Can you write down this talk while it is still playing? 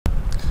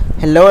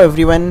Hello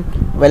everyone,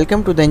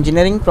 welcome to the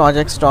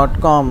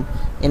theenggprojects.com.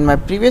 In my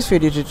previous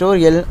video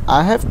tutorial,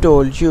 I have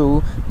told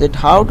you that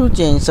how to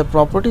change the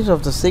properties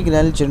of the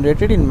signal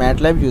generated in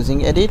MATLAB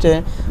using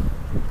editor.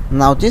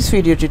 Now this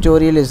video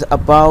tutorial is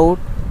about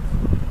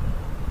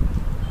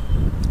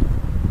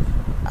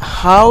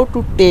how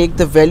to take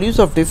the values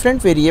of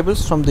different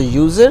variables from the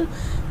user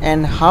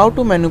and how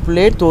to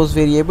manipulate those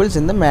variables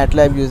in the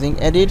MATLAB using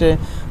editor.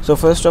 So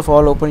first of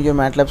all, open your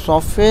MATLAB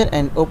software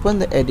and open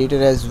the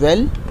editor as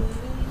well.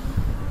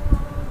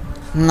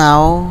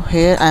 Now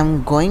here I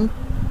am going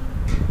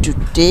to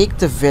take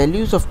the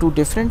values of two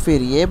different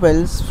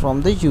variables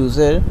from the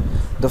user.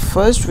 The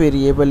first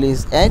variable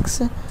is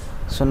x,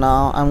 so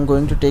now I'm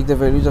going to take the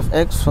values of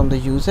x from the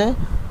user,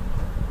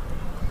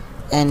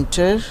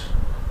 enter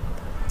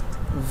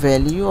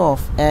value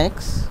of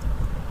x,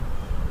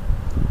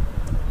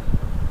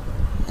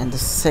 and the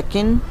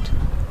second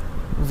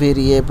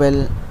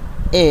variable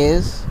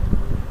is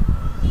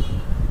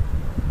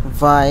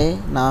y.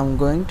 Now I'm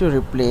going to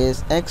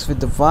replace x with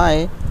the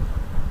y,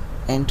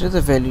 enter the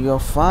value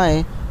of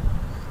y.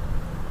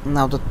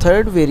 Now the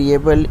third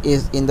variable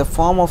is in the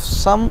form of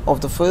sum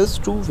of the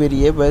first two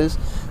variables,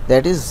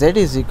 that is z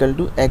is equal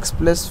to x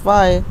plus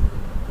y.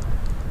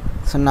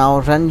 So now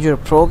run your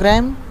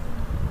program.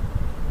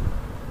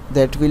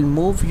 That will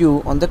move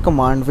you on the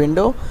command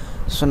window.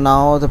 So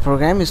now the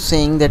program is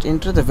saying that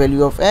enter the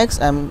value of x.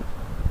 I'm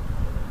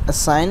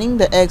assigning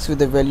the x with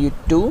the value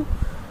 2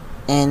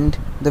 and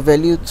the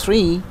value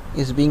 3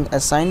 is being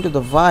assigned to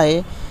the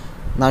y.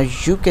 Now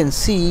you can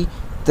see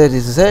the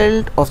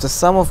result of the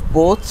sum of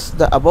both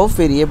the above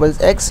variables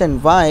x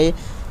and y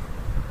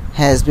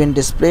has been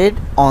displayed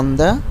on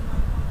the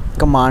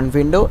command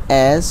window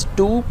as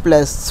 2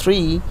 plus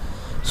 3.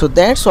 So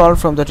that's all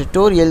from the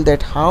tutorial,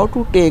 that how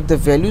to take the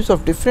values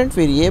of different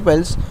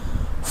variables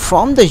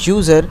from the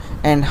user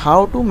and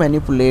how to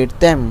manipulate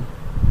them.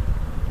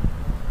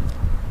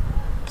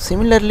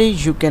 Similarly,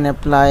 you can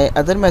apply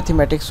other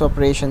mathematics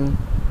operation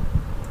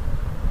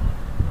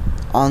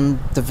on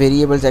the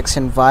variables x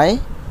and y.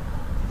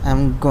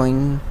 I'm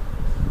going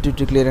to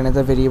declare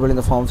another variable in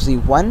the form of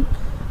z1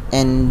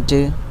 and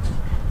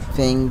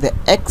saying the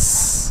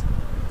x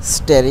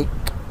steric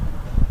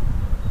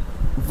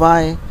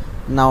y.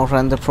 Now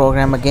run the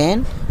program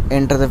again,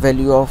 enter the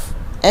value of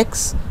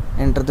x,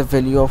 enter the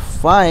value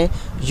of y.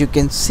 You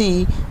can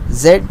see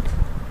z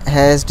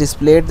has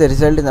displayed the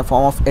result in the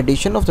form of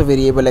addition of the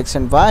variable x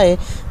and y,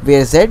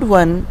 where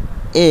z1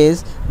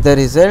 is the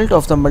result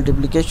of the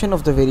multiplication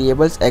of the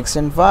variables x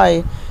and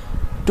y.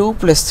 2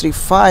 plus 3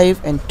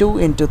 5 and 2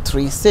 into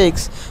 3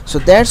 6. So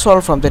that's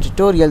all from the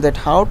tutorial, that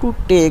how to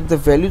take the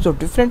values of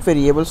different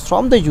variables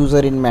from the user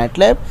in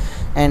MATLAB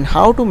and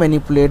how to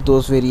manipulate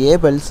those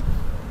variables.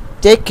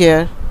 Take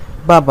care,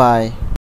 bye bye.